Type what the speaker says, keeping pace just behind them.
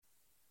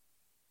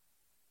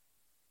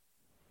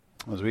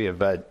As we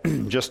have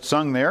just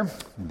sung there,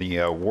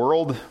 the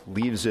world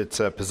leaves its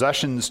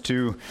possessions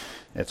to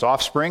its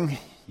offspring.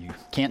 You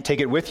can't take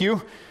it with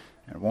you.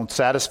 It won't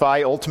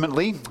satisfy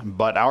ultimately,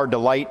 but our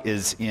delight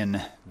is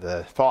in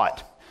the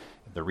thought,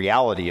 the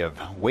reality of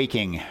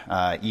waking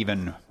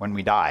even when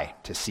we die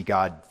to see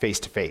God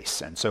face to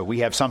face. And so we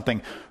have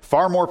something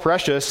far more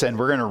precious, and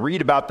we're going to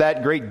read about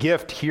that great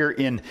gift here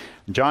in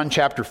John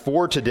chapter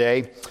 4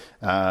 today.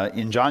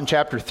 In John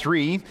chapter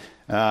 3,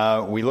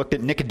 we looked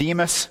at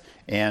Nicodemus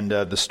and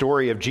the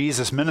story of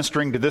Jesus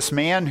ministering to this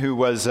man who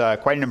was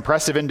quite an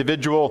impressive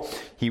individual.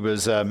 He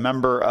was a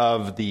member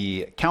of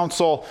the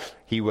council.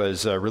 He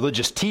was a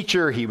religious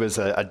teacher. He was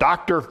a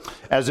doctor,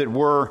 as it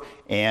were,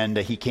 and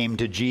he came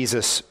to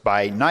Jesus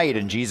by night,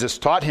 and Jesus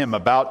taught him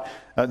about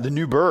the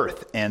new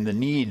birth and the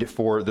need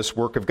for this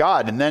work of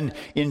God. And then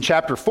in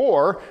chapter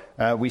 4,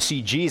 we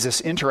see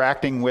Jesus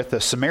interacting with a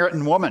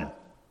Samaritan woman.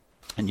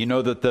 And you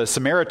know that the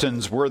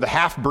Samaritans were the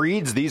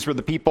half-breeds. These were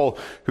the people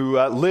who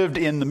lived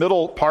in the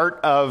middle part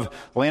of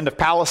the land of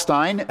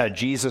Palestine.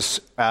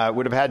 Jesus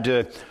would have had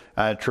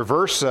to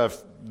traverse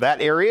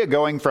that area,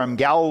 going from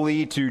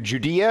Galilee to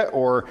Judea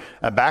or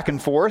back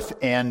and forth.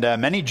 And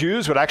many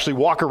Jews would actually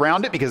walk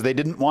around it because they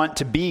didn't want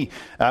to be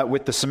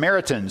with the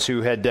Samaritans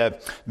who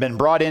had been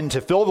brought in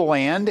to fill the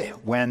land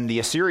when the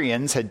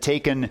Assyrians had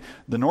taken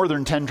the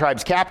northern 10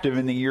 tribes captive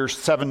in the year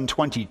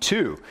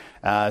 722.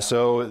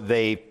 So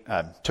they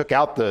took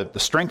out the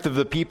strength of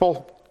the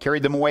people,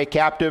 carried them away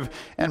captive,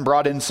 and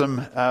brought in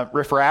some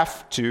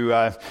riffraff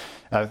to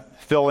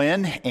fill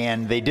in,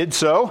 and they did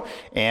so,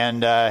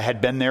 and had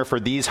been there for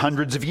these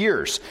hundreds of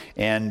years.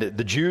 And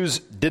the Jews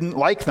didn't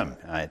like them.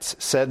 It's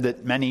said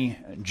that many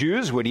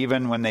Jews would,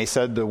 even when they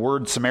said the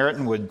word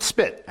Samaritan, would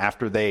spit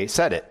after they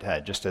said it,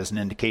 just as an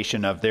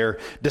indication of their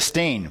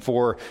disdain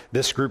for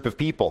this group of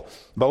people.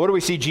 But what do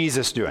we see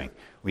Jesus doing?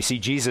 We see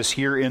Jesus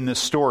here in this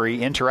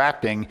story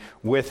interacting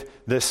with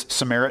this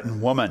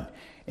Samaritan woman.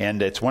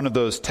 And it's one of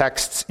those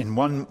texts in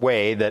one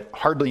way that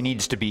hardly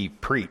needs to be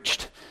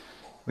preached.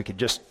 We could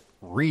just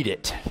read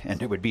it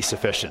and it would be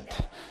sufficient.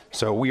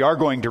 So we are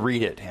going to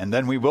read it, and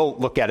then we will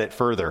look at it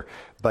further.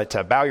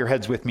 But bow your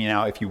heads with me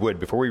now, if you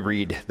would, before we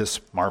read this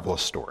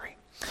marvelous story.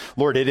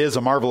 Lord, it is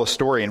a marvelous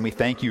story, and we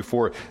thank you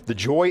for the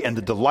joy and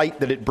the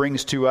delight that it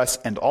brings to us,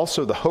 and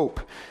also the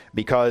hope,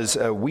 because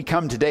we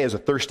come today as a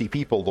thirsty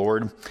people,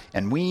 Lord,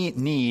 and we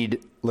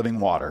need living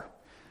water.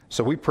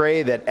 So we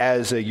pray that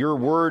as your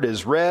word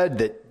is read,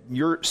 that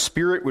your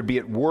Spirit would be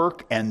at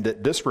work, and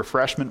that this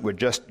refreshment would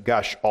just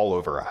gush all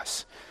over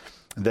us,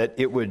 that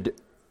it would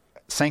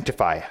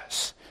sanctify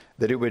us,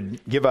 that it would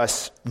give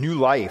us new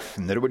life,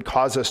 and that it would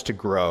cause us to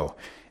grow.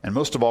 And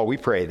most of all, we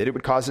pray that it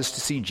would cause us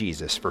to see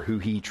Jesus for who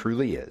he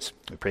truly is.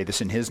 We pray this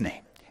in his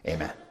name.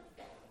 Amen.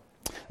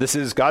 This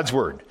is God's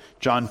word,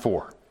 John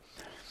 4.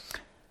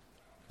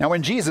 Now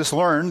when Jesus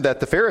learned that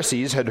the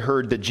Pharisees had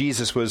heard that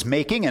Jesus was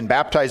making and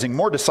baptizing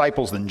more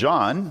disciples than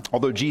John,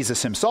 although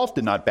Jesus himself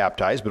did not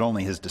baptize, but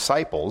only his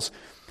disciples,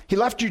 he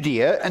left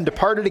Judea and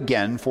departed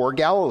again for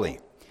Galilee.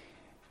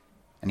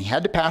 And he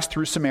had to pass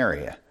through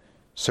Samaria.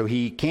 So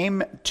he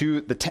came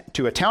to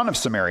a town of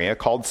Samaria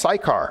called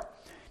Sychar,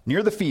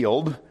 near the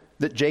field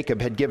that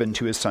Jacob had given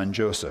to his son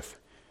Joseph.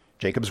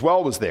 Jacob's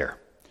well was there.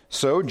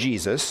 So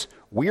Jesus,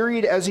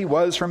 wearied as he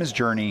was from his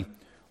journey,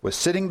 was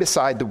sitting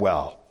beside the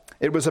well.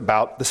 It was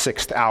about the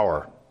 6th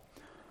hour.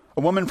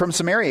 A woman from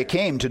Samaria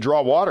came to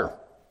draw water.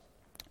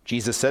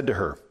 Jesus said to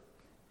her,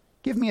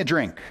 "Give me a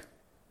drink."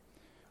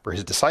 For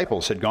his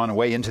disciples had gone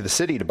away into the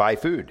city to buy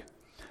food.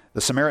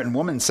 The Samaritan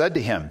woman said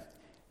to him,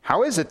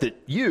 "How is it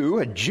that you,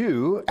 a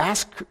Jew,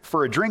 ask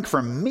for a drink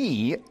from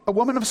me, a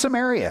woman of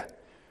Samaria?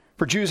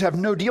 For Jews have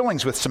no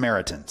dealings with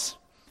Samaritans."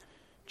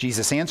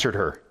 Jesus answered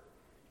her,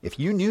 "If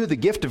you knew the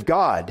gift of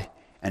God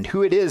and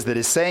who it is that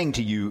is saying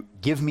to you,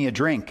 'Give me a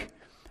drink,'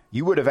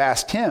 you would have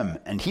asked him,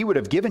 and he would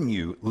have given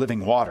you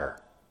living water."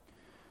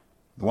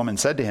 The woman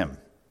said to him,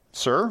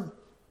 "Sir,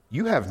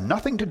 you have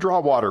nothing to draw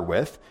water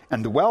with,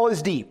 and the well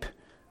is deep.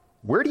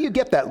 Where do you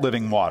get that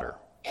living water?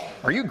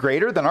 Are you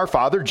greater than our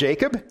father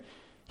Jacob?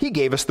 He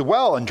gave us the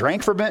well and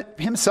drank from it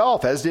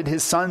himself, as did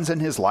his sons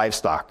and his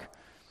livestock."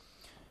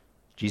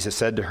 Jesus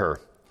said to her,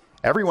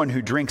 "Everyone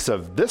who drinks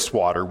of this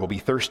water will be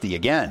thirsty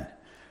again,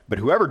 but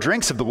whoever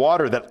drinks of the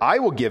water that I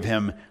will give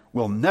him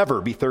will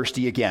never be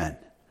thirsty again.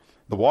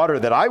 The water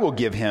that I will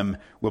give him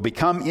will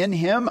become in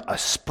him a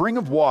spring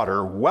of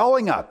water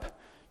welling up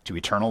to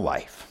eternal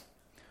life."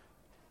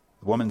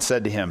 The woman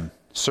said to him,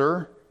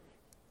 "Sir,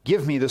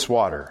 give me this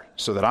water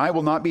so that I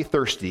will not be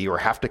thirsty or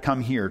have to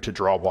come here to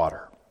draw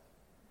water."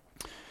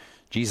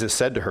 Jesus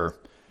said to her,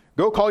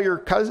 Go call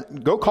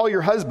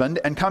your husband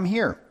and come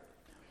here."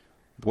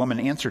 The woman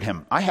answered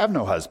him, "I have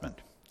no husband."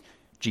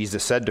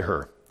 Jesus said to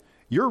her,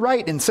 "You're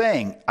right in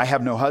saying, 'I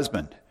have no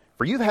husband,'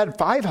 for you've had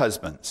 5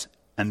 husbands,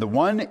 and the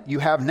one you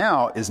have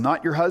now is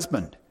not your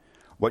husband.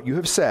 What you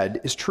have said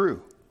is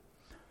true."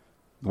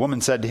 The woman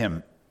said to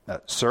him,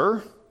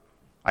 "Sir,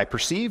 I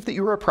perceive that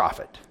you are a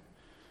prophet.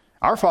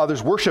 Our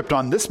fathers worshipped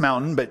on this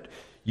mountain, but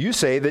you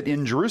say that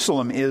in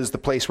Jerusalem is the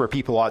place where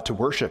people ought to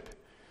worship."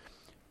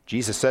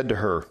 Jesus said to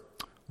her,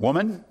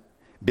 "Woman,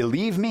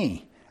 believe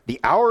me, the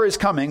hour is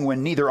coming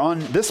when neither on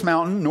this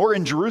mountain nor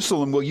in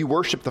Jerusalem will you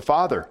worship the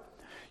Father.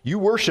 You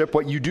worship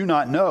what you do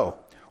not know.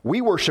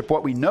 We worship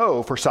what we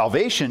know, for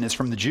salvation is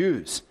from the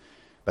Jews.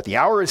 But the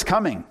hour is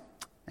coming,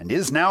 and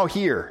is now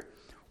here,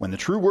 when the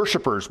true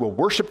worshipers will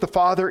worship the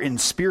Father in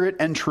spirit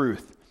and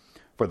truth.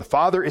 For the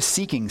Father is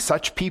seeking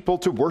such people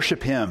to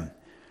worship him.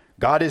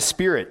 God is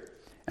spirit,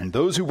 and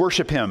those who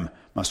worship him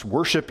must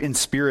worship in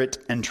spirit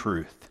and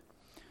truth."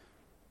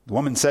 The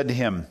woman said to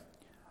him,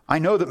 "I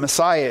know that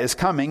Messiah is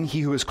coming,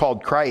 he who is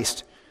called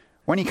Christ.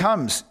 When he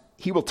comes,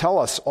 he will tell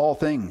us all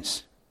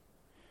things."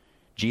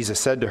 Jesus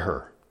said to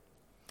her,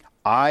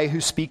 "I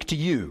who speak to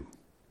you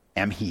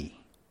am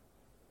he."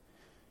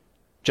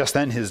 Just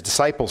then his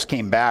disciples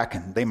came back,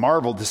 and they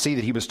marveled to see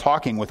that he was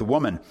talking with a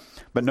woman.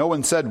 But no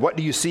one said, "What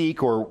do you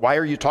seek?" or "Why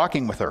are you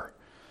talking with her?"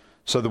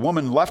 So the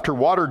woman left her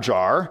water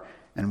jar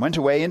and went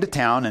away into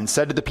town and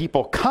said to the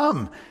people,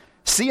 "Come,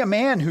 see a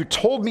man who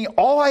told me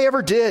all I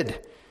ever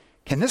did.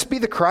 Can this be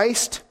the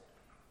Christ?"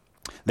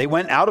 They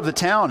went out of the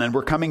town and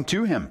were coming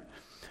to him.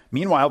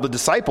 Meanwhile, the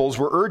disciples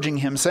were urging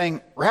him,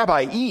 saying,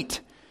 "Rabbi,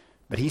 eat."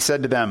 But he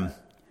said to them,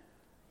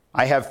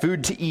 "I have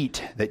food to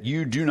eat that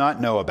you do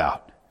not know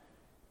about."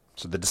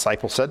 So the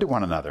disciples said to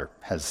one another,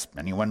 "Has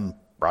anyone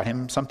brought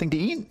him something to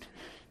eat?"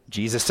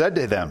 Jesus said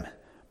to them,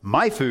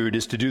 "My food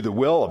is to do the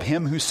will of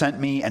him who sent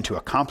me and to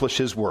accomplish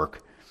his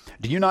work.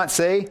 Do you not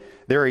say,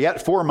 'There are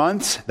yet 4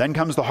 months, then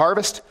comes the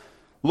harvest'?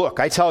 Look,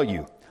 I tell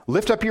you,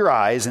 lift up your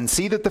eyes and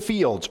see that the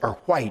fields are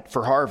white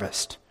for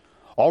harvest.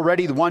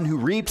 Already the one who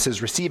reaps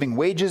is receiving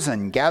wages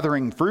and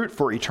gathering fruit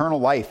for eternal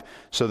life,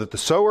 so that the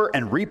sower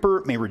and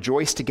reaper may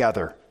rejoice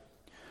together.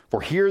 For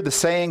here the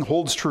saying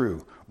holds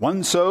true,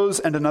 one sows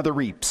and another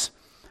reaps.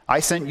 I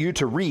sent you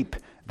to reap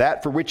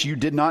that for which you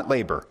did not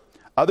labor.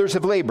 Others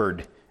have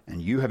labored,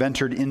 and you have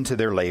entered into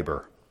their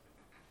labor."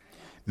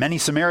 Many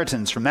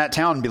Samaritans from that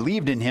town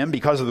believed in him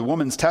because of the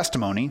woman's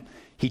testimony.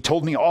 "He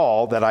told me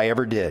all that I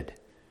ever did."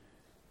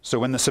 So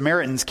when the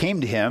Samaritans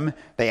came to him,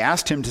 they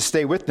asked him to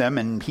stay with them,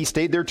 and he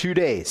stayed there 2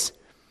 days.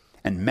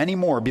 And many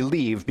more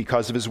believed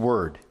because of his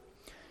word.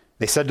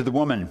 They said to the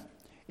woman,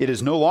 "It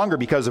is no longer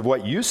because of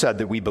what you said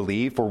that we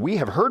believe, for we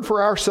have heard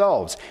for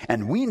ourselves,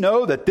 and we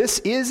know that this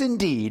is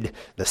indeed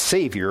the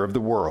Savior of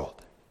the world."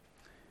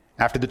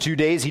 After the 2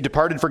 days, he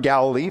departed for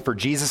Galilee, for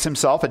Jesus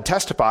himself had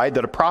testified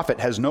that a prophet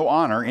has no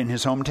honor in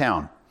his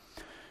hometown.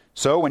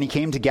 So when he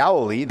came to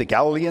Galilee, the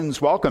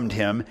Galileans welcomed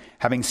him,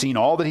 having seen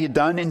all that he had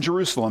done in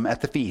Jerusalem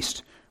at the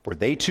feast, for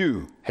they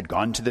too had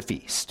gone to the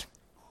feast.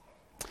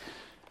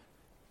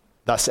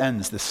 Thus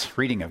ends this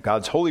reading of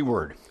God's holy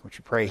word, which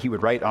we pray he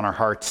would write on our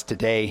hearts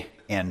today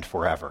and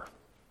forever.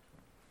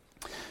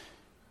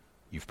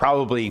 You've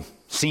probably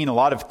seen a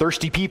lot of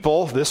thirsty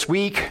people this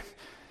week.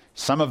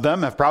 Some of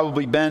them have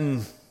probably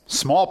been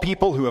small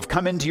people who have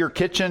come into your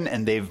kitchen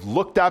and they've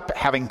looked up,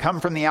 having come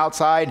from the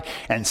outside,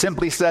 and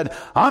simply said,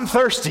 "I'm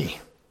thirsty."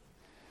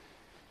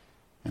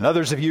 And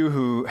others of you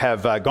who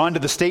have gone to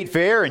the state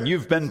fair and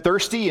you've been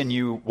thirsty and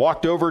you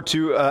walked over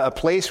to a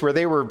place where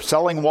they were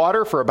selling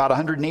water for about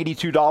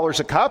 $182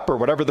 a cup or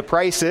whatever the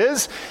price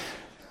is,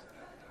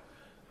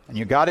 and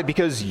you got it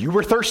because you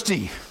were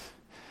thirsty.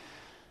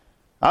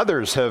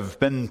 Others have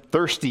been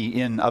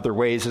thirsty in other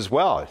ways as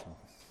well.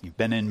 You've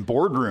been in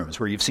boardrooms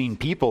where you've seen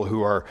people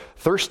who are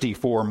thirsty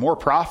for more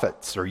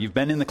profits, or you've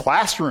been in the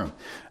classroom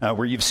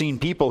where you've seen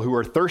people who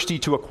are thirsty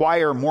to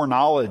acquire more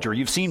knowledge, or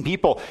you've seen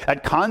people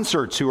at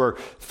concerts who are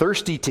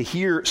thirsty to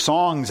hear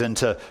songs and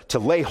to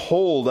lay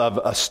hold of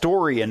a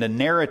story and a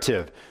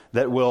narrative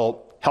that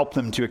will help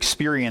them to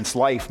experience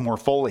life more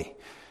fully.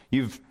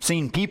 You've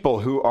seen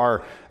people who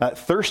are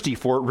thirsty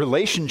for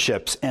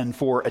relationships and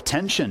for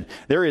attention.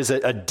 There is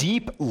a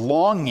deep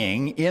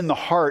longing in the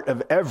heart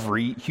of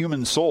every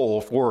human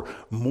soul for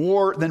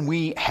more than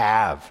we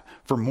have,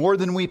 for more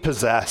than we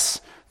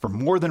possess, for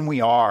more than we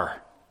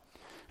are.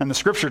 And the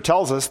scripture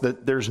tells us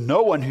that there's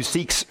no one who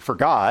seeks for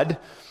God.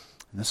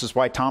 And this is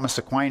why Thomas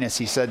Aquinas,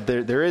 he said,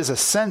 there is a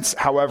sense,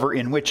 however,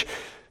 in which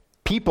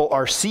people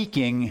are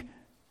seeking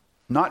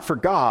not for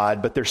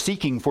God, but they're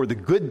seeking for the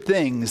good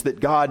things that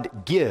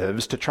God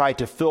gives to try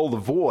to fill the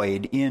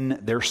void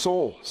in their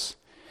souls.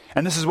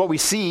 And this is what we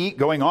see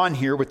going on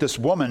here with this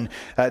woman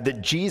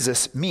that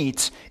Jesus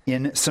meets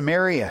in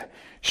Samaria.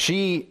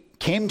 She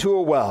came to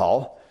a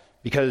well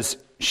because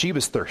she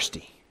was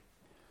thirsty.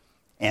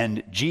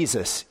 And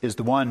Jesus is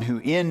the one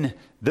who, in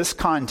this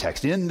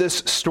context, in this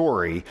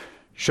story,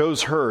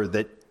 shows her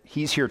that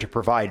he's here to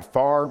provide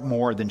far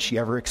more than she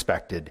ever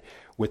expected,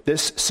 with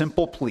this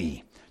simple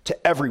plea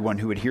to everyone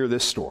who would hear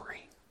this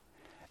story,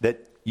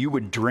 that you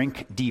would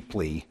drink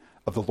deeply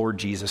of the Lord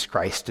Jesus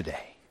Christ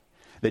today,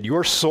 that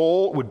your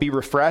soul would be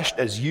refreshed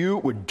as you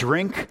would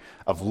drink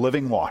of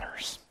living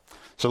waters.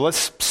 So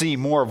let's see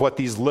more of what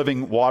these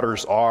living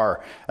waters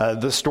are.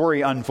 The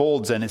story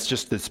unfolds, and it's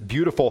just this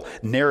beautiful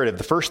narrative.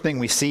 The first thing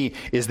we see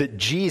is that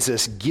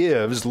Jesus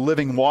gives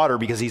living water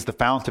because he's the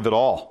fount of it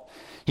all.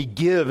 He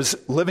gives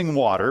living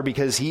water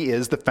because he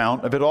is the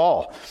fount of it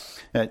all.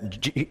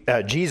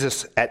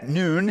 Jesus at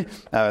noon,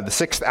 the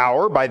 6th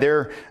hour, by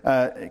their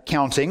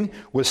counting,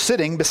 was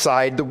sitting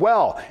beside the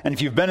well. And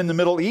if you've been in the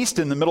Middle East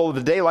in the middle of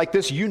the day like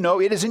this, you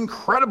know it is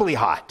incredibly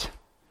hot.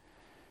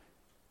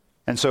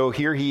 And so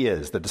here he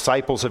is. The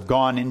disciples have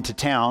gone into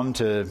town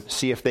to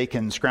see if they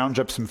can scrounge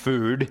up some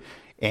food,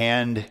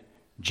 and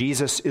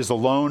Jesus is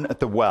alone at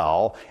the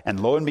well, and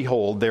lo and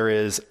behold, there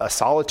is a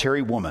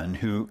solitary woman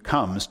who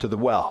comes to the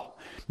well.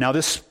 Now,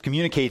 this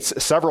communicates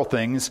several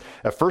things.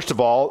 First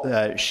of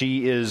all,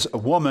 she is a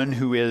woman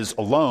who is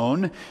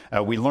alone.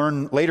 We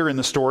learn later in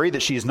the story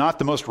that she is not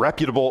the most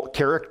reputable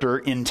character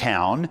in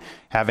town,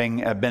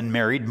 having been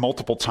married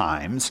multiple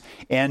times.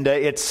 And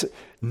it's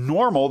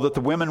normal that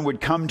the women would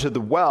come to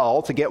the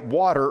well to get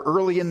water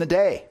early in the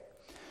day.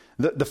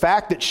 The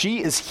fact that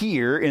she is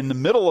here in the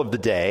middle of the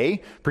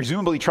day,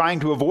 presumably trying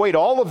to avoid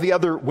all of the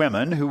other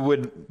women who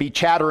would be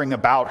chattering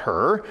about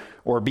her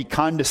or be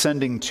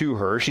condescending to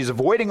her, she's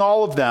avoiding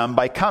all of them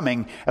by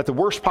coming at the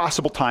worst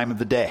possible time of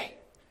the day.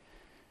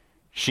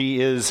 She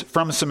is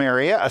from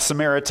Samaria, a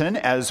Samaritan,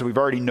 as we've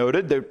already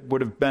noted. That would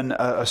have been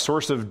a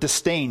source of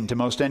disdain to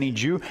most any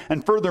Jew.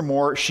 And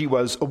furthermore, she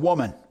was a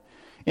woman.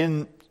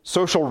 In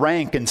social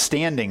rank and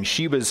standing,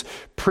 she was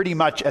pretty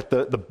much at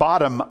the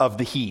bottom of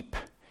the heap.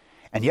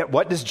 And yet,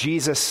 what does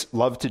Jesus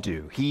love to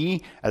do?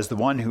 He, as the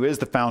one who is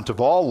the fount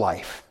of all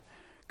life,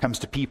 comes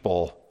to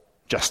people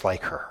just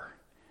like her.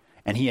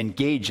 And he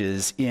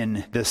engages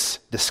in this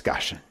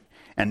discussion.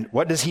 And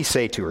what does he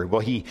say to her?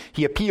 Well, he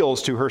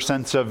appeals to her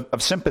sense of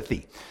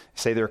sympathy.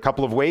 Say there are a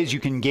couple of ways you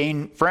can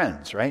gain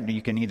friends, right?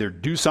 You can either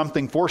do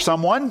something for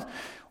someone,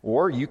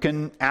 or you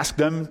can ask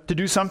them to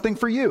do something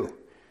for you.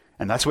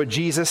 And that's what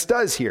Jesus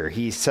does here.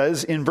 He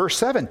says in verse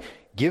 7,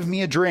 "Give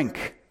me a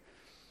drink."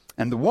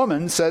 And the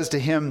woman says to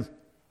him,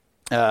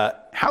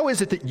 "How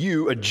is it that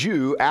you, a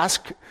Jew,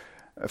 ask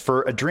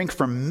for a drink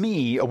from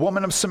me, a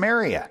woman of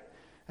Samaria?"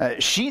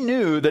 She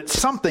knew that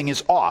something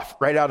is off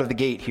right out of the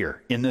gate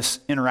here in this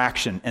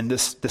interaction and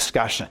this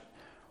discussion.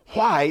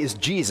 Why is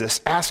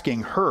Jesus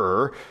asking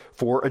her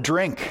for a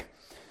drink?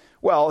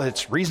 Well,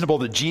 it's reasonable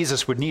that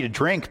Jesus would need a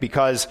drink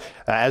because,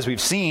 as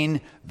we've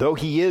seen, though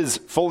he is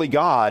fully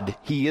God,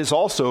 he is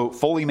also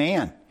fully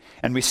man.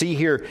 And we see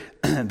here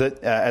that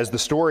as the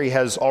story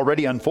has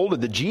already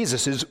unfolded, that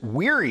Jesus is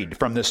wearied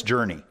from this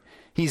journey.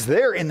 He's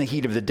there in the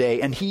heat of the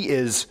day, and he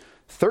is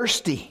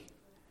thirsty.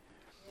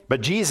 But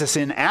Jesus,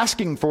 in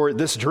asking for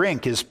this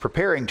drink, is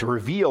preparing to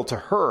reveal to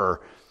her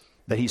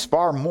that he's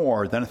far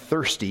more than a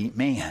thirsty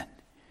man.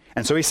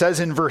 And so he says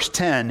in verse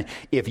 10,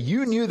 "If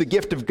you knew the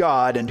gift of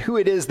God and who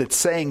it is that's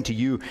saying to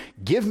you,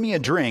 'Give me a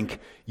drink,'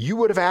 you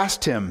would have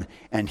asked him,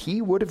 and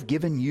he would have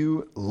given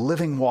you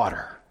living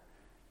water."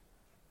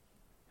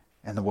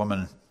 And the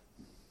woman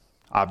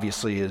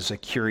obviously is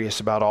curious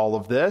about all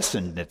of this,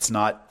 and it's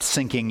not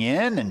sinking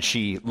in, and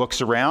she looks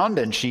around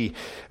and she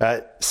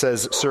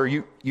says, "Sir,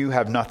 you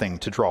have nothing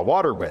to draw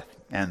water with,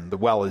 and the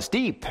well is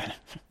deep.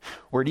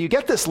 Where do you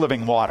get this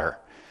living water?"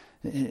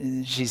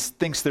 She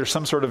thinks there's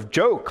some sort of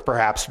joke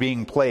perhaps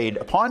being played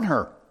upon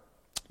her.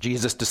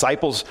 Jesus'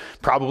 disciples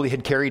probably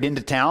had carried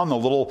into town the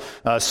little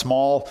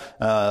small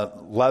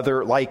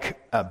leather-like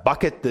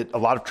bucket that a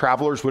lot of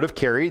travelers would have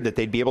carried, that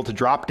they'd be able to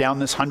drop down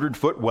this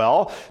 100-foot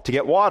well to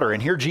get water.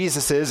 And here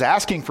Jesus is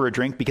asking for a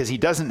drink because he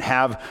doesn't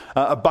have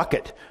a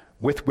bucket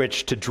with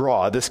which to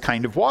draw this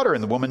kind of water.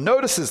 And the woman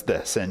notices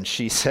this, and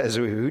she says,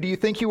 "Who do you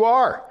think you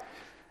are?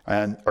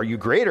 And are you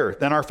greater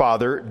than our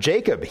father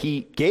Jacob?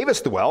 He gave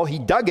us the well. He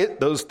dug it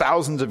those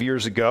thousands of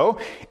years ago,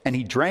 and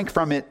he drank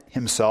from it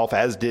himself,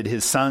 as did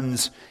his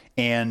sons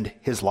and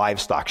his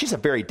livestock." She's a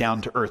very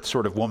down-to-earth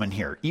sort of woman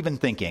here, even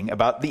thinking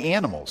about the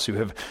animals who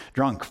have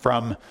drunk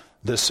from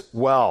this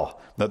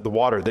well, the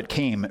water that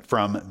came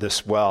from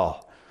this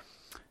well.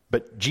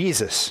 But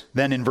Jesus,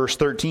 then in verse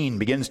 13,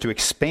 begins to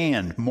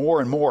expand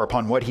more and more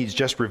upon what he's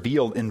just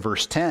revealed in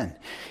verse 10.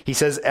 He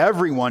says,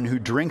 "Everyone who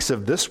drinks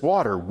of this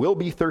water will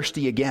be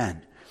thirsty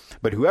again.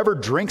 But whoever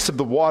drinks of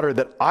the water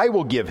that I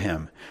will give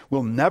him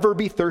will never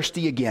be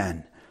thirsty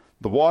again.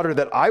 The water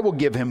that I will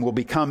give him will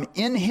become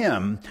in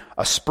him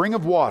a spring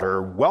of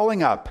water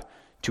welling up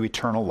to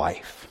eternal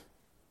life."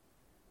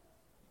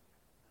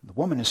 The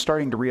woman is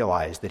starting to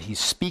realize that he's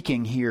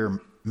speaking here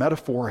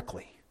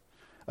metaphorically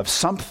of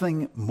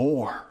something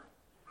more.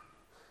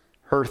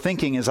 Her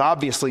thinking is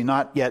obviously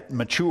not yet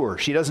mature.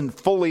 She doesn't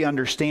fully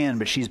understand,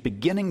 but she's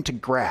beginning to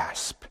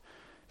grasp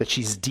that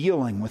she's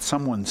dealing with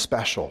someone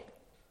special.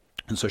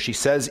 And so she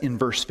says in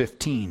verse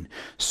 15,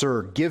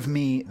 "Sir, give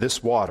me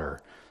this water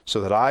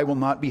so that I will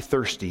not be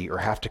thirsty or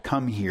have to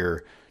come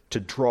here to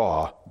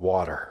draw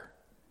water."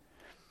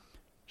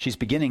 She's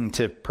beginning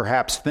to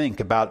perhaps think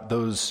about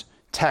those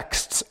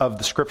texts of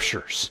the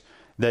scriptures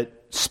that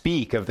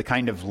speak of the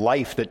kind of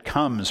life that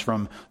comes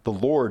from the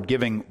Lord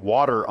giving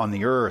water on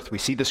the earth. We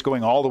see this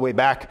going all the way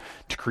back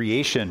to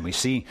creation. We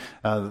see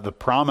the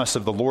promise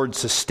of the Lord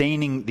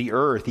sustaining the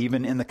earth,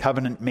 even in the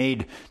covenant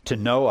made to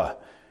Noah.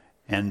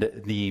 And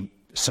the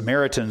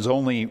Samaritans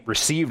only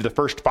received the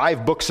first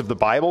 5 books of the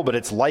Bible, but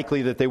it's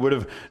likely that they would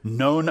have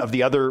known of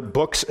the other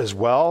books as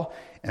well.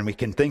 And we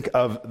can think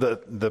of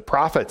the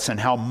prophets and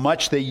how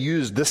much they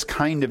used this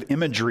kind of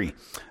imagery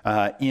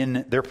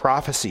in their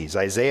prophecies.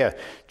 Isaiah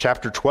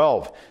chapter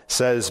 12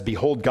 says,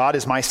 "Behold, God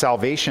is my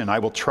salvation. I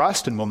will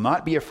trust and will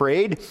not be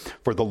afraid,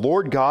 for the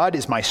Lord God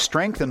is my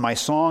strength and my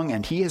song,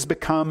 and he has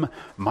become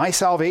my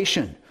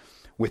salvation.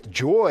 With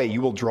joy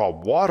you will draw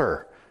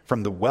water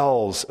from the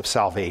wells of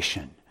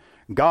salvation."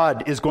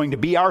 God is going to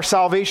be our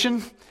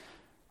salvation,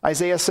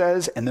 Isaiah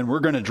says, and then we're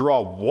going to draw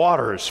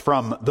waters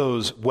from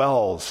those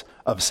wells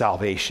of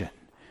salvation.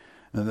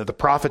 And the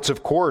prophets,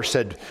 of course,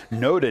 had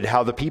noted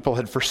how the people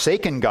had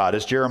forsaken God,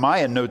 as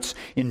Jeremiah notes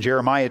in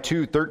Jeremiah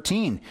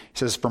 2:13. He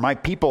says, "For my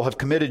people have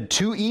committed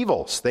two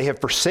evils. They have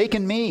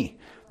forsaken me,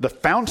 the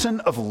fountain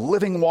of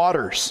living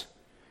waters,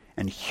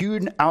 and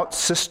hewn out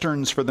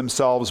cisterns for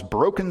themselves,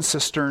 broken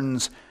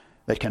cisterns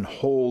that can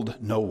hold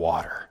no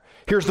water."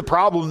 Here's the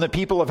problem that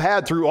people have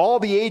had through all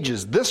the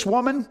ages. This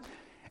woman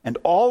and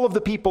all of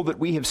the people that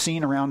we have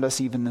seen around us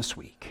even this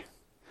week,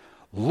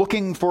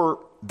 looking for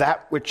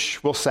that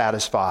which will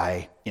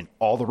satisfy in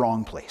all the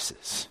wrong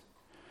places.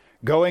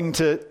 Going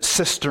to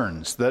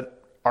cisterns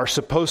that are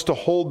supposed to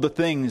hold the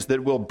things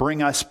that will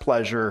bring us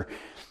pleasure,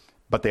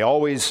 but they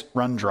always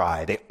run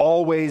dry. They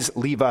always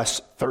leave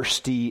us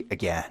thirsty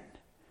again.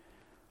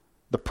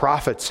 The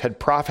prophets had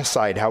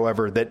prophesied,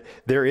 however, that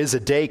there is a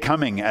day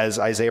coming, as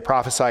Isaiah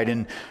prophesied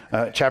in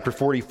chapter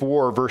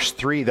 44, verse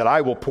 3, that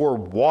I will pour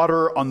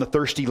water on the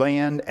thirsty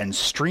land and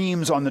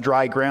streams on the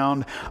dry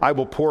ground. I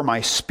will pour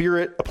my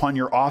spirit upon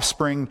your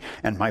offspring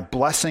and my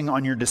blessing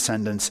on your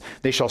descendants.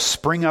 They shall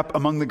spring up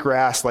among the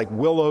grass like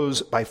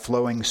willows by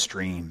flowing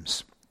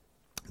streams.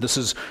 This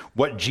is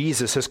what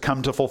Jesus has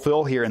come to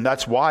fulfill here. And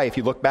that's why, if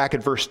you look back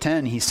at verse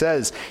 10, he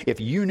says, "If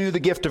you knew the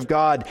gift of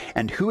God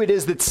and who it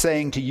is that's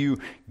saying to you,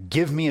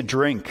 'Give me a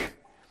drink,'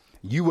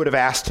 you would have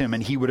asked him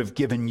and he would have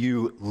given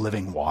you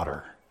living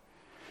water."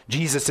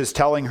 Jesus is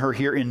telling her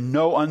here in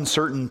no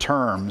uncertain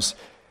terms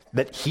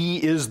that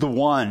he is the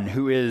one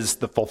who is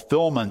the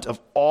fulfillment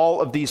of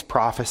all of these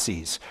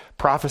prophecies.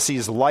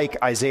 Prophecies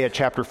like Isaiah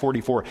chapter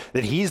 44,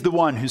 that he's the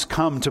one who's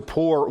come to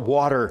pour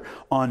water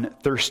on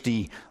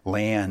thirsty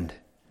land.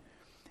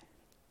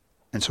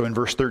 And so in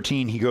verse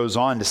 13, he goes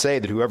on to say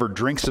that whoever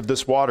drinks of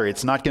this water,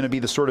 it's not going to be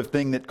the sort of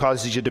thing that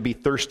causes you to be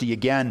thirsty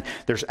again.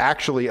 There's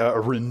actually a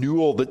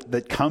renewal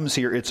that comes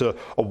here. It's a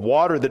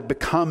water that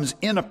becomes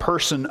in a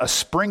person a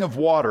spring of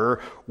water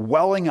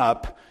welling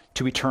up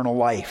to eternal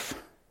life.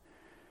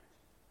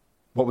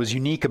 What was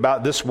unique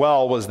about this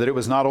well was that it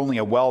was not only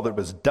a well that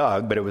was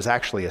dug, but it was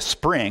actually a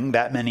spring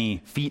that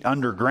many feet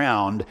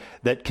underground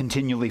that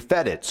continually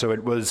fed it. So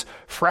it was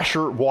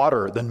fresher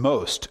water than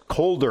most,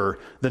 colder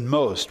than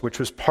most, which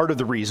was part of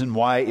the reason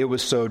why it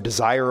was so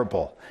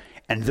desirable.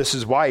 And this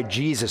is why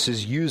Jesus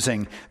is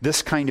using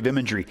this kind of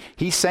imagery.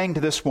 He's saying to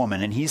this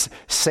woman, and he's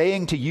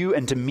saying to you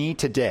and to me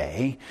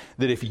today,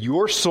 that if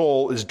your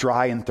soul is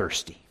dry and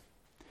thirsty,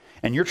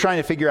 and you're trying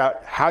to figure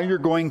out how you're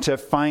going to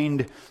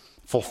find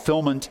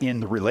fulfillment in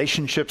the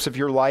relationships of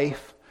your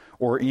life,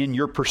 or in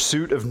your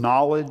pursuit of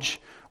knowledge,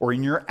 or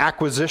in your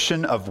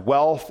acquisition of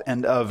wealth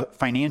and of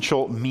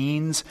financial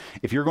means,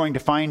 if you're going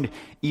to find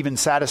even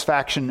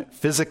satisfaction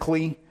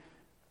physically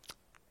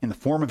in the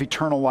form of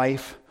eternal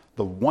life,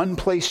 the one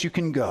place you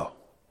can go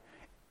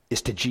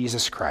is to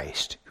Jesus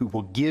Christ, who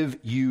will give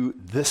you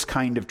this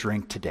kind of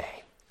drink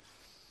today.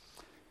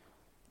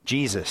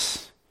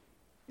 Jesus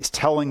is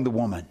telling the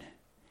woman,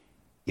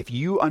 if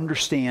you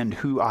understand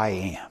who I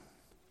am,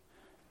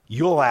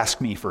 you'll ask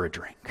me for a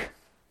drink.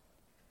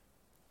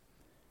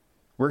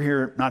 We're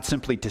here not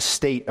simply to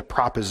state a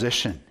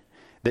proposition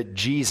that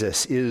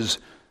Jesus is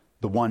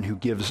the one who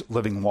gives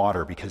living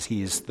water because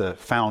he is the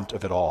fount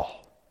of it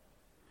all.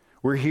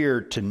 We're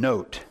here to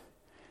note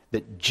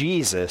that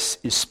Jesus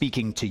is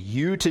speaking to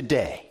you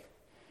today,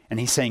 and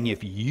he's saying,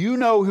 if you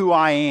know who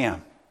I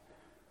am,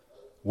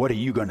 what are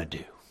you going to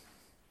do?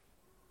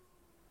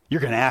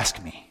 You're going to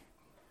ask me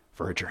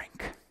for a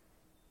drink.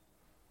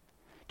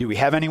 Do we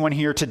have anyone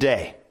here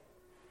today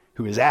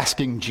who is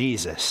asking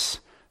Jesus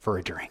for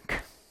a drink?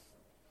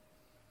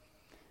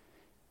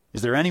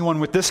 Is there anyone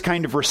with this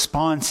kind of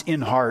response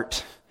in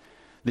heart,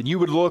 that you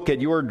would look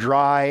at your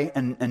dry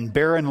and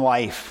barren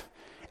life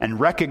and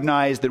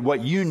recognize that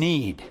what you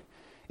need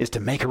is to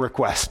make a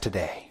request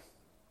today?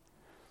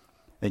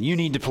 That you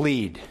need to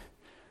plead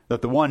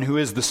that the one who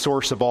is the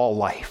source of all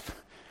life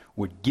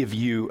would give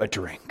you a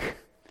drink.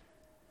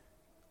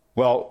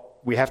 Well,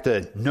 we have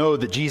to know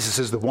that Jesus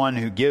is the one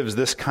who gives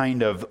this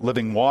kind of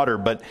living water,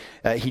 but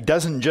he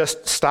doesn't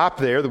just stop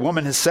there. The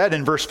woman has said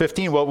in verse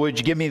 15, well, would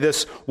you give me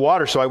this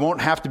water so I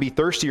won't have to be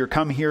thirsty or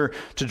come here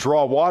to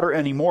draw water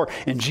anymore?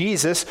 And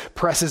Jesus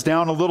presses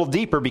down a little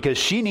deeper because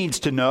she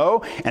needs to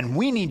know, and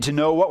we need to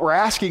know what we're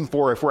asking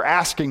for if we're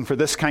asking for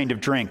this kind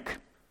of drink.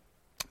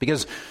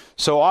 Because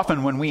so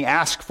often when we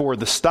ask for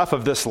the stuff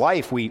of this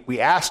life, we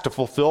ask to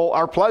fulfill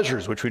our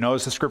pleasures, which we know,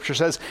 as the scripture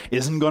says,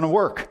 isn't going to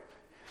work.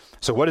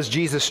 So what does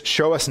Jesus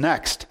show us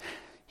next?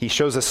 He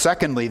shows us,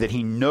 secondly, that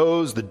he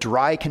knows the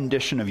dry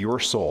condition of your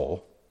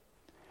soul,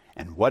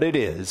 and what it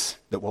is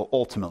that will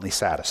ultimately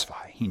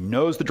satisfy. He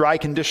knows the dry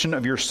condition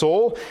of your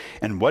soul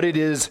and what it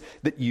is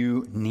that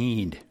you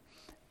need.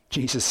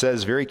 Jesus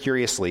says very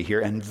curiously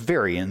here and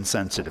very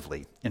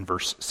insensitively in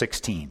verse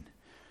 16,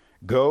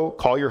 "Go,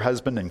 call your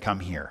husband and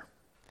come here."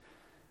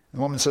 The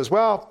woman says,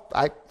 "Well,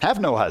 I have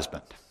no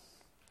husband."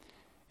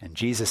 And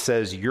Jesus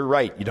says, "You're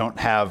right, you don't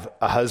have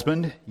a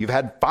husband. You've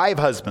had 5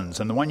 husbands,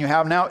 and the one you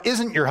have now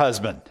isn't your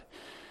husband."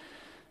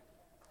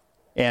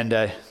 And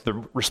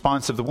the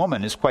response of the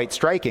woman is quite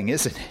striking,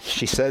 isn't it?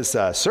 She says,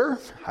 "Sir,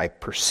 I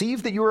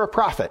perceive that you are a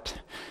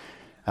prophet."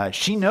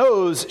 She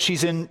knows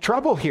she's in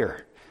trouble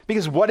here.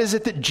 Because what is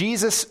it that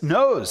Jesus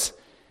knows?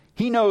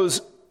 He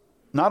knows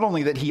not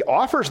only that he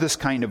offers this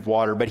kind of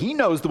water, but he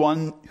knows the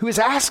one who is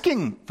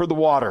asking for the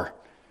water.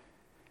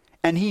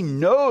 And he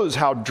knows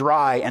how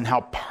dry and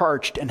how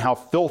parched and how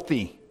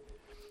filthy,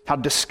 how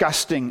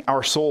disgusting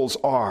our souls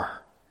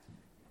are.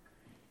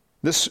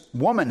 This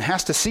woman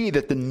has to see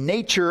that the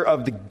nature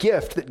of the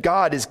gift that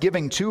God is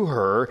giving to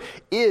her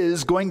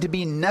is going to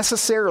be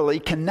necessarily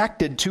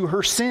connected to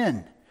her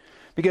sin.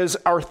 Because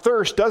our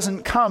thirst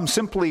doesn't come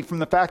simply from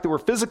the fact that we're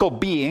physical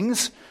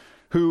beings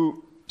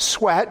who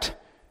sweat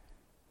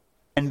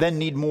and then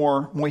need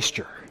more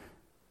moisture.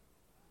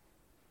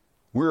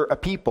 We're a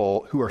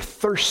people who are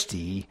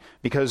thirsty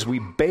because we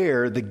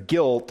bear the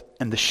guilt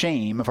and the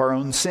shame of our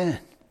own sin.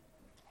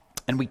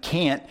 And we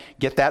can't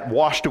get that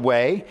washed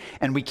away,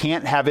 and we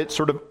can't have it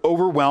sort of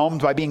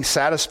overwhelmed by being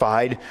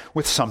satisfied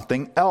with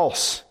something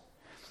else.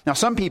 Now,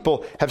 some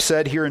people have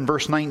said here in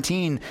verse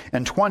 19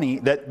 and 20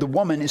 that the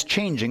woman is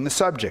changing the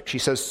subject. She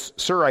says,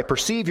 "Sir, I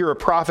perceive you're a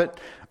prophet.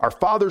 Our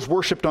fathers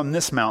worshipped on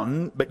this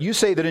mountain, but you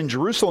say that in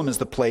Jerusalem is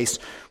the place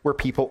where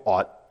people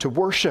ought to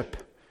worship."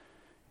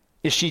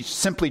 Is she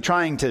simply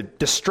trying to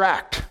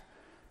distract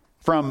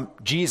from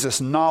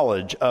Jesus'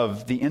 knowledge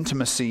of the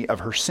intimacy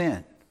of her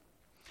sin?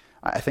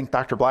 I think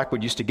Dr.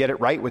 Blackwood used to get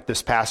it right with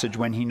this passage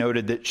when he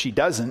noted that she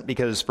doesn't,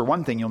 because for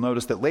one thing, you'll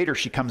notice that later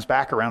she comes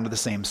back around to the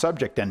same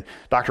subject. And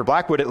Dr.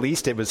 Blackwood, at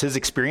least, it was his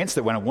experience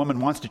that when a woman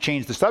wants to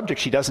change the subject,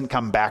 she doesn't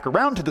come back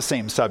around to the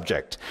same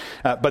subject.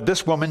 But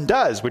this woman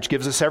does, which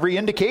gives us every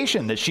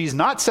indication that she's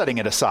not setting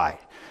it aside.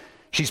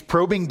 She's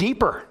probing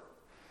deeper.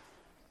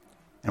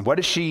 And what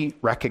is she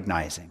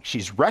recognizing?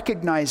 She's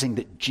recognizing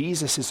that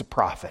Jesus is a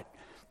prophet.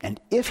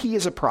 And if he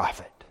is a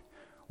prophet,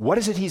 what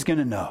is it he's going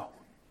to know?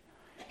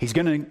 He's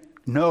going to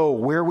know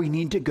where we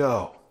need to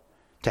go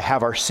to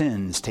have our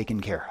sins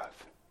taken care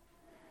of.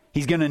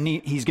 He's going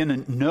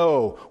to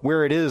know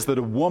where it is that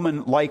a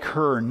woman like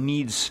her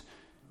needs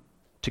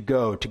to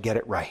go to get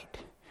it right.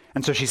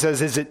 And so she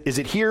says, is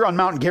it here on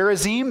Mount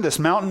Gerizim, this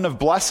mountain of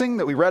blessing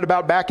that we read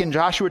about back in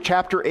Joshua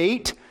chapter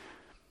 8?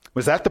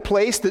 Was that the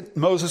place that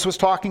Moses was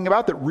talking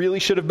about that really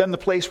should have been the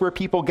place where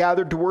people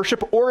gathered to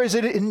worship? Or is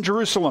it in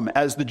Jerusalem,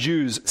 as the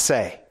Jews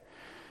say?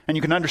 And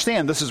you can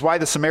understand this is why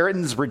the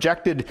Samaritans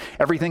rejected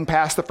everything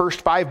past the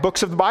first 5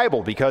 books of the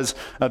Bible, because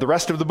the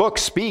rest of the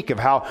books speak of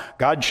how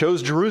God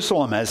chose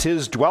Jerusalem as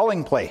his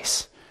dwelling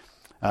place.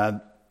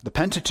 The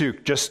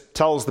Pentateuch just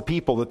tells the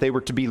people that they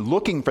were to be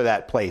looking for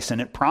that place, and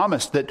it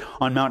promised that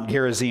on Mount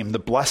Gerizim the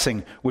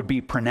blessing would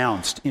be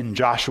pronounced in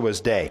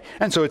Joshua's day.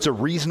 And so it's a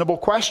reasonable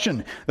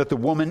question that the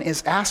woman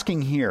is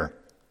asking here.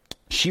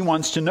 She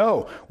wants to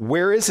know,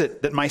 where is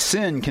it that my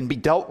sin can be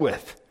dealt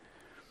with?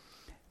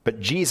 But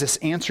Jesus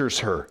answers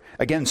her,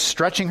 again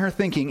stretching her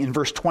thinking in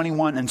verse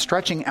 21 and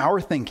stretching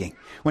our thinking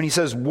when he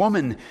says,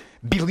 "Woman,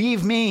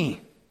 believe me,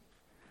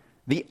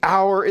 the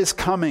hour is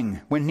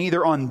coming when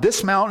neither on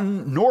this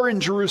mountain nor in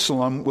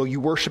Jerusalem will you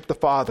worship the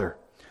Father.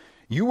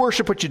 You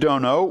worship what you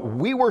don't know,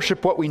 we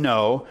worship what we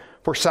know,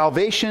 for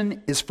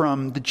salvation is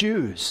from the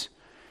Jews."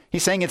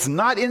 He's saying it's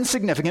not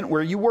insignificant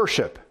where you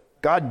worship.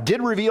 God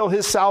did reveal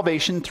his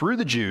salvation through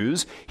the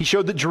Jews. He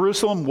showed that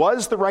Jerusalem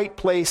was the right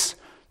place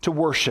to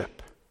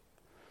worship.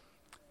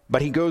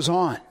 But he goes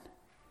on,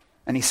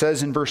 and he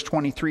says in verse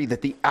 23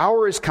 that the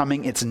hour is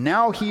coming, it's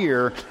now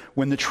here,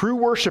 when the true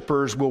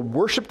worshipers will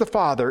worship the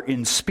Father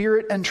in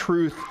spirit and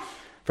truth,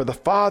 for the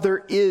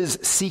Father is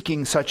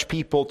seeking such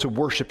people to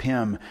worship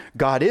him.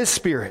 God is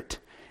spirit,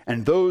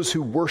 and those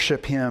who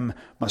worship him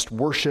must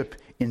worship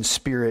in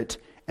spirit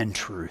and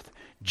truth.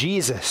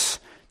 Jesus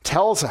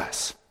tells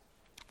us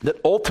that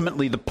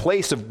ultimately the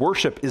place of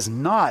worship is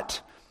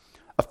not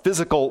a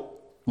physical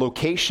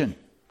location.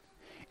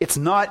 It's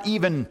not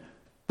even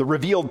the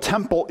revealed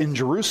temple in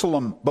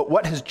Jerusalem, but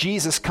what has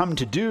Jesus come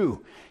to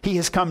do? He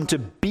has come to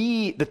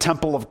be the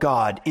temple of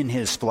God in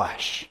his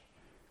flesh.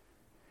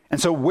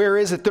 And so where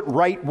is it that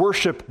right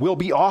worship will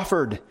be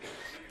offered?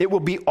 It will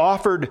be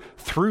offered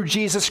through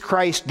Jesus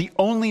Christ, the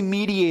only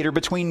mediator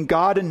between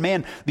God and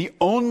man, the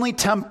only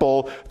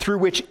temple through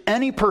which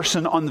any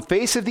person on the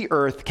face of the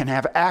earth can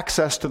have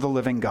access to the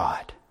living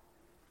God.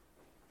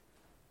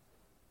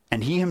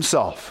 And he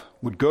himself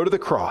would go to the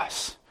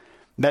cross.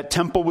 That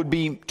temple would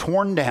be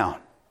torn down,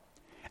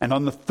 and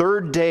on the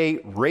 3rd day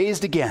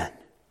raised again,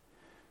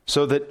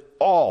 so that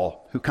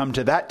all who come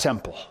to that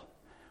temple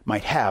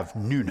might have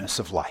newness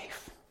of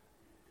life.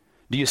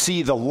 Do you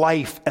see the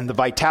life and the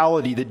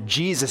vitality that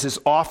Jesus is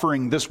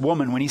offering this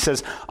woman when he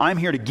says, I'm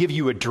here to give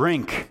you a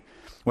drink?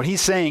 What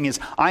he's saying is,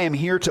 I am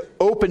here to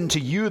open to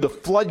you the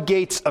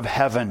floodgates of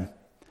heaven.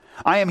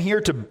 I am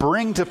here to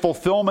bring to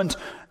fulfillment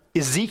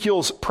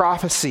Ezekiel's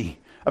prophecy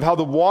of how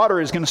the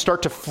water is going to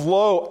start to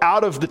flow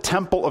out of the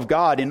temple of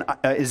God in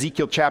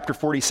Ezekiel chapter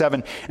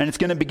 47. And it's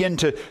going to begin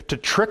to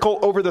trickle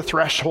over the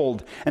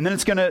threshold. And then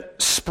it's going to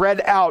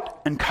spread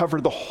out and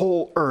cover the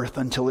whole earth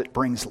until it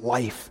brings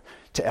life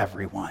to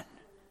everyone.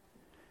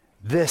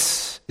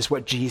 This is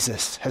what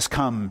Jesus has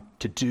come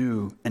to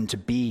do and to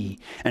be.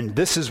 And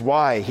this is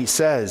why he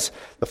says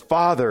the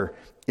Father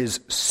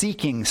is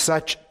seeking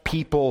such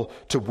people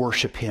to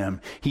worship him.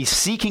 He's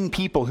seeking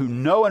people who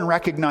know and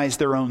recognize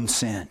their own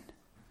sin.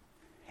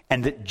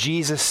 And that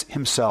Jesus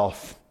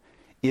himself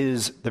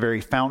is the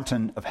very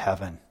fountain of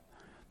heaven,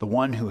 the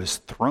one who has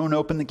thrown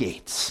open the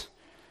gates.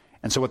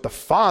 And so what the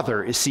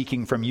Father is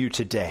seeking from you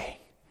today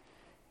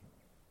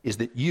is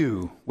that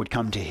you would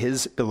come to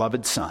his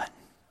beloved Son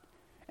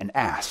and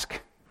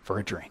ask for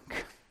a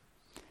drink,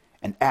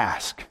 and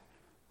ask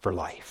for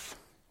life.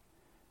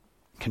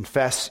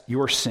 Confess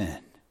your sin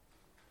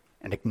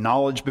and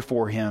acknowledge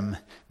before him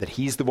that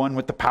he's the one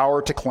with the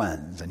power to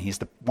cleanse, and he's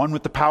the one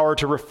with the power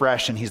to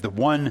refresh, and he's the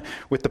one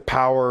with the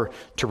power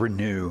to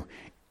renew.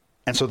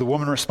 And so the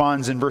woman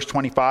responds in verse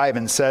 25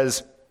 and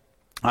says,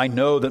 I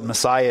know that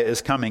Messiah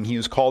is coming. He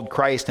is called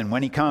Christ, and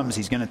when he comes,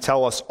 he's going to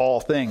tell us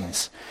all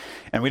things.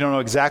 And we don't know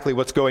exactly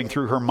what's going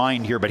through her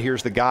mind here, but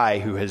here's the guy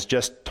who has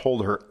just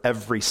told her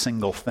every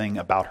single thing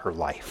about her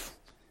life.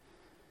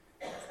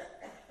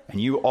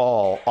 And you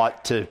all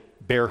ought to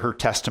bear her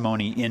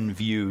testimony in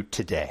view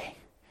today.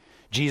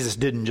 Jesus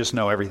didn't just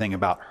know everything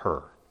about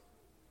her.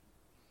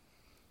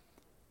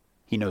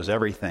 He knows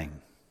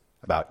everything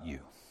about you.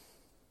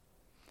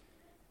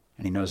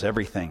 And he knows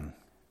everything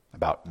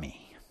about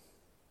me.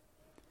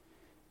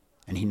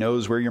 And he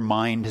knows where your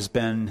mind has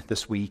been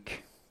this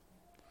week.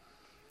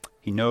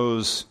 He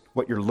knows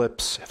what your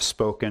lips have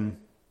spoken.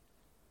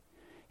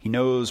 He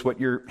knows what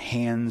your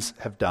hands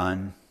have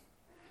done.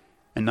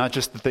 And not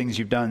just the things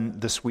you've done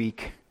this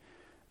week,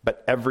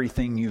 but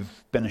everything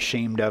you've been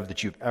ashamed of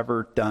that you've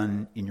ever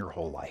done in your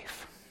whole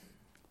life.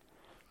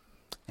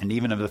 And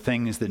even of the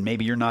things that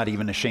maybe you're not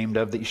even ashamed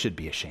of that you should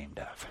be ashamed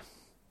of.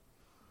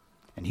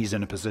 And he's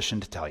in a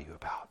position to tell you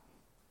about.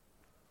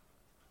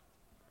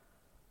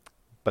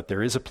 But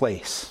there is a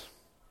place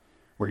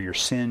where your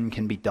sin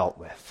can be dealt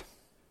with.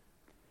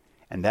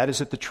 And that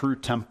is at the true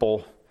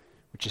temple,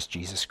 which is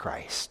Jesus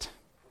Christ.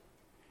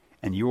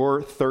 And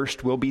your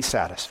thirst will be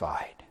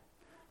satisfied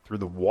through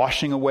the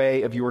washing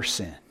away of your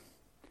sin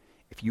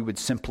if you would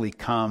simply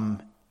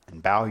come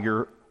and bow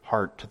your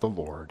heart to the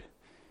Lord,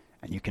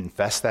 and you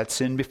confess that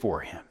sin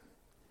before him,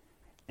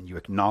 and you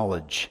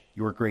acknowledge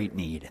your great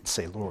need and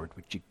say, Lord,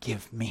 would you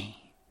give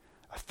me,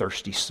 a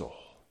thirsty soul,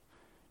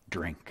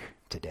 drink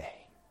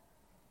today?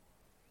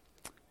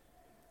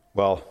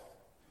 Well,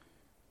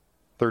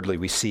 thirdly,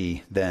 we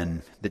see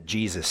then that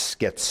Jesus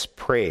gets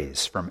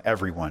praise from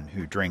everyone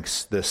who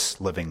drinks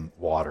this living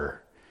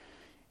water.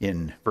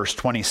 In verse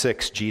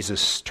 26,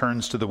 Jesus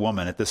turns to the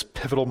woman at this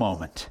pivotal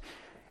moment,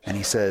 and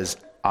he says,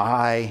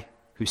 I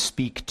who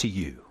speak to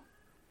you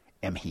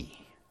am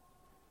he,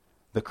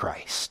 the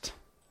Christ,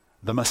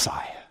 the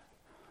Messiah,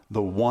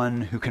 the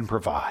one who can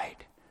provide.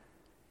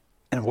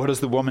 And what does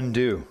the woman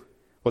do?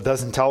 Well, it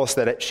doesn't tell us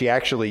that she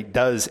actually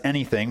does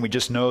anything. We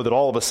just know that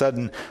all of a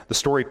sudden the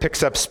story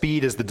picks up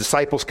speed as the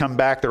disciples come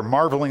back. They're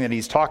marveling that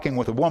he's talking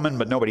with a woman,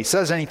 but nobody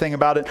says anything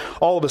about it.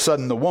 All of a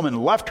sudden the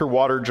woman left her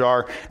water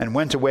jar and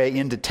went away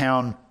into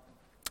town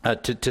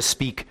to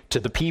speak to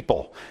the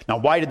people. Now,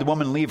 why did the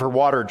woman leave her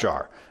water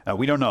jar?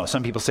 We don't know.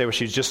 Some people say, well,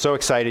 she's just so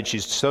excited,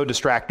 she's so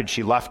distracted,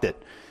 she left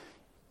it.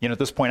 You know, at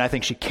this point, I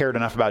think she cared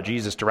enough about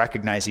Jesus to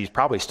recognize he's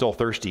probably still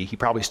thirsty. He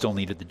probably still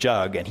needed the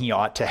jug, and he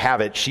ought to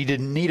have it. She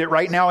didn't need it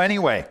right now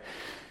anyway.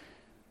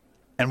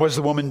 And what does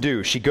the woman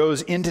do? She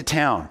goes into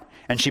town,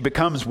 and she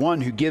becomes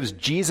one who gives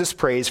Jesus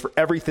praise for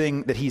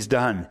everything that he's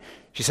done.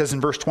 She says in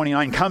verse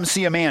 29, come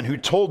see a man who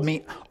told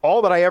me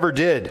all that I ever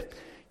did.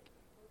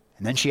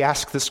 And then she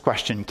asks this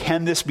question,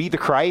 can this be the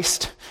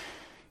Christ?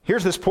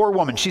 Here's this poor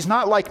woman. She's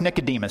not like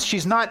Nicodemus.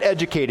 She's not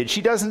educated.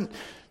 She doesn't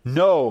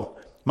know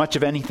much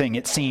of anything,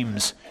 it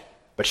seems,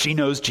 but she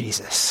knows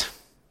Jesus.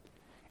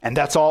 And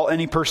that's all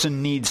any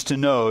person needs to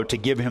know to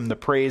give him the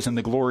praise and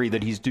the glory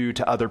that he's due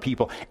to other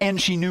people.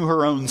 And she knew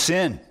her own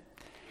sin.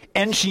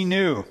 And she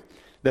knew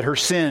that her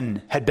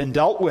sin had been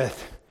dealt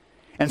with.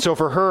 And so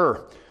for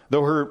her,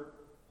 though her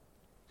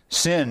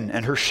sin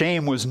and her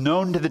shame was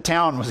known to the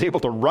town, was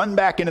able to run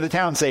back into the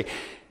town and say,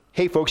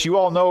 hey folks, you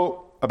all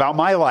know about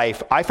my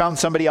life. I found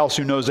somebody else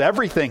who knows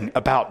everything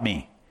about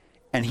me.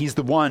 And he's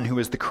the one who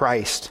is the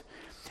Christ.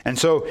 And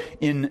so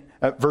in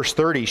verse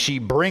 30, she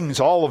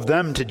brings all of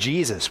them to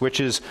Jesus, which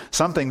is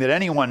something that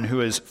anyone who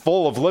is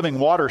full of living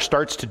water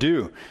starts to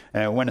do.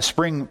 When a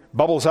spring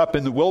bubbles up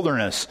in the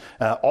wilderness,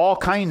 all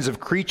kinds of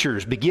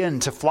creatures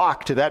begin to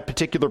flock to that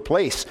particular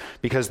place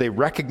because they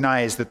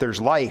recognize that there's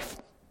life.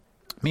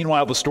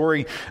 Meanwhile, the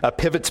story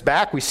pivots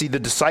back. We see the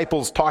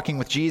disciples talking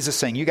with Jesus,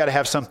 saying, you got to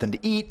have something to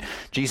eat.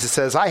 Jesus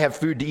says, I have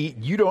food to eat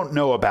you don't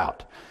know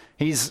about.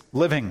 He's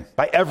living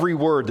by every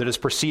word that has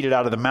proceeded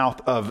out of the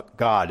mouth of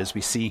God, as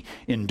we see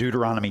in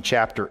Deuteronomy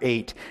chapter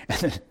 8.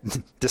 And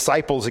the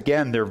disciples,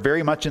 again, they're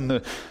very much in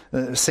the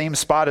same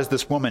spot as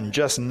this woman,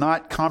 just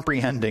not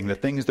comprehending the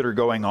things that are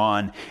going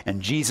on.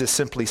 And Jesus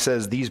simply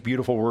says these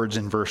beautiful words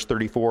in verse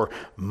 34,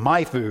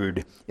 my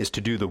food is to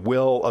do the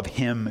will of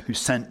him who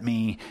sent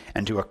me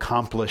and to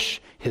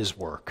accomplish his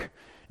work.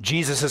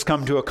 Jesus has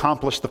come to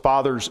accomplish the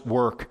Father's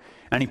work.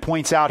 And he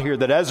points out here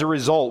that as a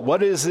result,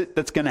 what is it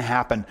that's going to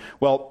happen?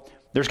 Well,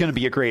 there's going to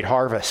be a great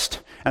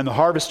harvest, and the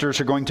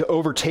harvesters are going to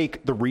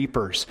overtake the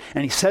reapers.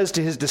 And he says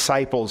to his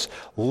disciples,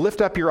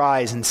 lift up your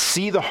eyes and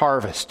see the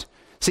harvest.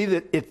 See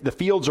that the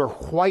fields are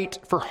white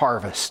for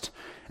harvest.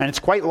 And it's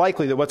quite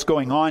likely that what's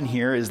going on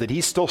here is that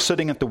he's still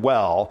sitting at the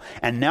well,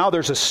 and now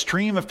there's a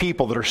stream of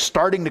people that are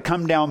starting to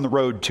come down the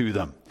road to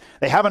them.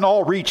 They haven't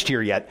all reached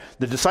here yet.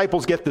 The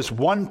disciples get this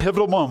one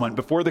pivotal moment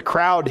before the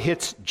crowd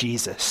hits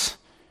Jesus.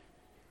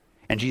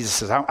 And Jesus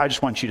says, I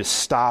just want you to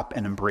stop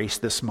and embrace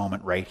this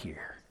moment right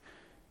here.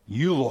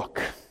 You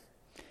look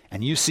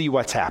and you see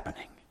what's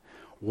happening.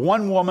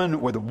 One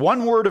woman with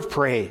one word of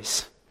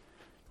praise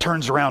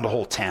turns around a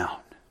whole town.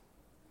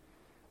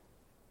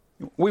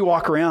 We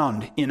walk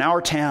around in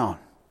our town,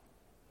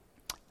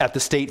 at the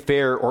state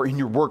fair or in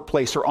your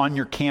workplace or on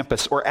your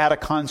campus or at a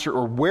concert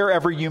or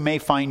wherever you may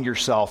find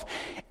yourself,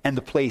 and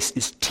the place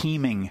is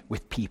teeming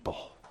with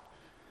people,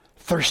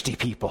 thirsty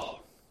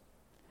people.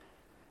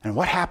 And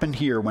what happened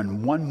here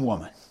when one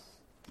woman,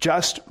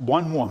 just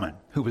one woman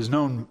who was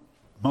known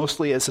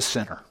mostly as a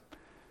sinner,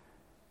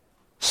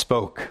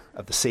 spoke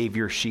of the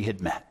Savior she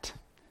had met?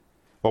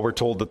 Well, we're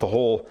told that the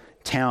whole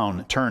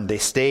town turned. They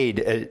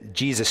stayed.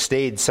 Jesus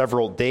stayed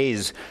several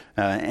days,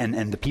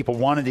 and the people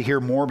wanted to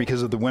hear more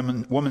because of the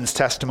woman's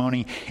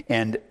testimony.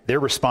 And their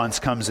response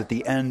comes at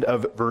the end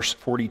of verse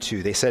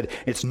 42. They said,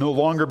 it's no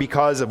longer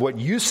because of what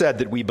you said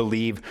that we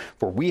believe,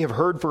 for we have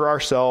heard for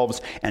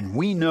ourselves, and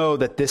we know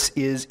that this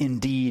is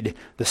indeed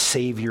the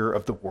Savior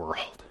of the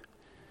world.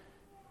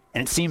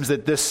 And it seems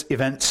that this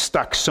event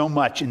stuck so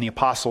much in the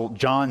Apostle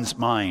John's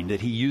mind that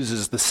he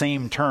uses the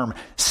same term,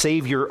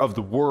 Savior of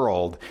the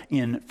world,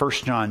 in 1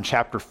 John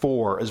chapter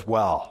 4 as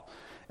well.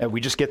 We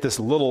just get this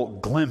little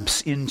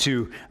glimpse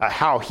into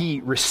how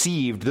he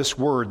received this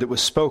word that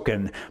was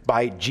spoken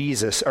by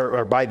Jesus,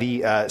 or by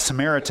the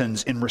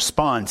Samaritans in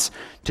response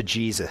to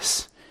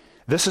Jesus.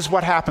 This is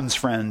what happens,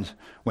 friend,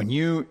 when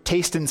you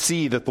taste and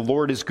see that the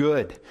Lord is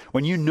good.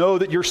 When you know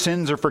that your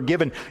sins are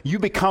forgiven, you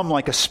become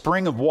like a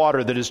spring of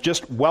water that is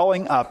just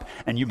welling up,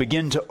 and you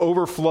begin to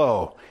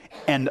overflow.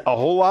 And a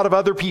whole lot of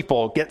other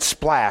people get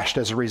splashed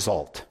as a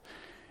result.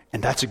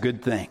 And that's a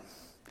good thing.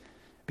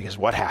 Because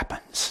what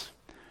happens?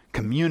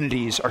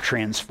 Communities are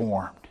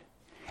transformed.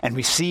 And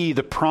we see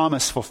the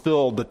promise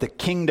fulfilled that the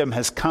kingdom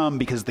has come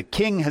because the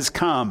King has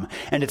come.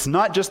 And it's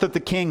not just that the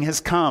King has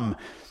come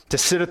to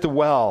sit at the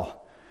well,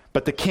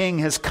 but the King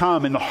has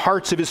come in the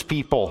hearts of his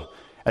people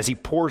as he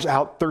pours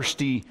out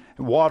thirsty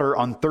water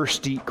on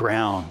thirsty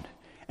ground.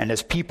 And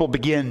as people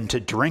begin to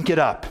drink it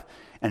up,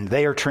 and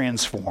they are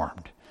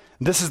transformed.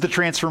 This is the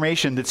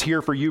transformation that's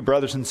here for you,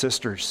 brothers and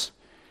sisters.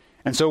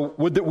 And so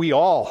would that we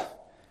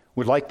all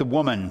would, like the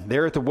woman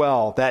there at the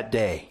well that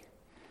day,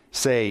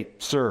 say,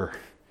 Sir,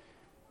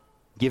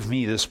 give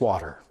me this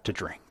water to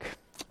drink.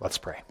 Let's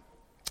pray.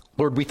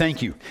 Lord, we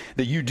thank you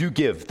that you do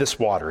give this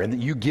water and that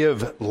you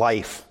give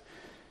life.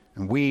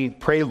 And we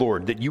pray,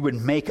 Lord, that you would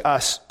make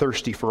us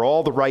thirsty for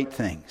all the right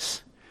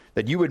things,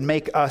 that you would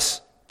make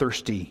us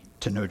thirsty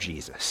to know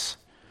Jesus.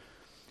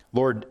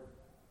 Lord,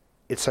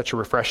 it's such a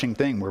refreshing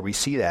thing where we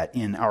see that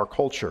in our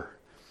culture,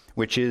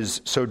 which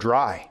is so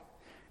dry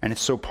and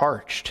it's so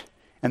parched.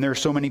 And there are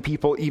so many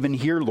people even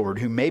here, Lord,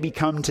 who maybe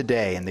come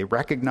today and they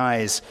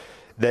recognize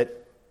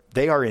that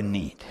they are in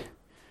need.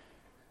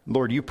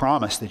 Lord, you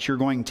promise that you're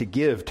going to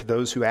give to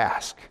those who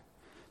ask.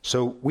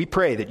 So we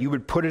pray that you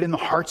would put it in the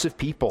hearts of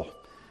people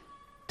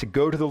to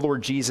go to the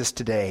Lord Jesus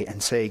today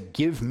and say,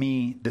 give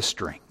me this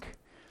drink.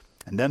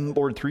 And then,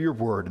 Lord, through your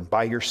word and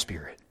by your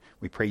Spirit,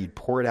 we pray you'd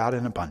pour it out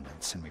in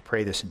abundance. And we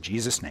pray this in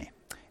Jesus' name.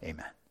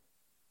 Amen.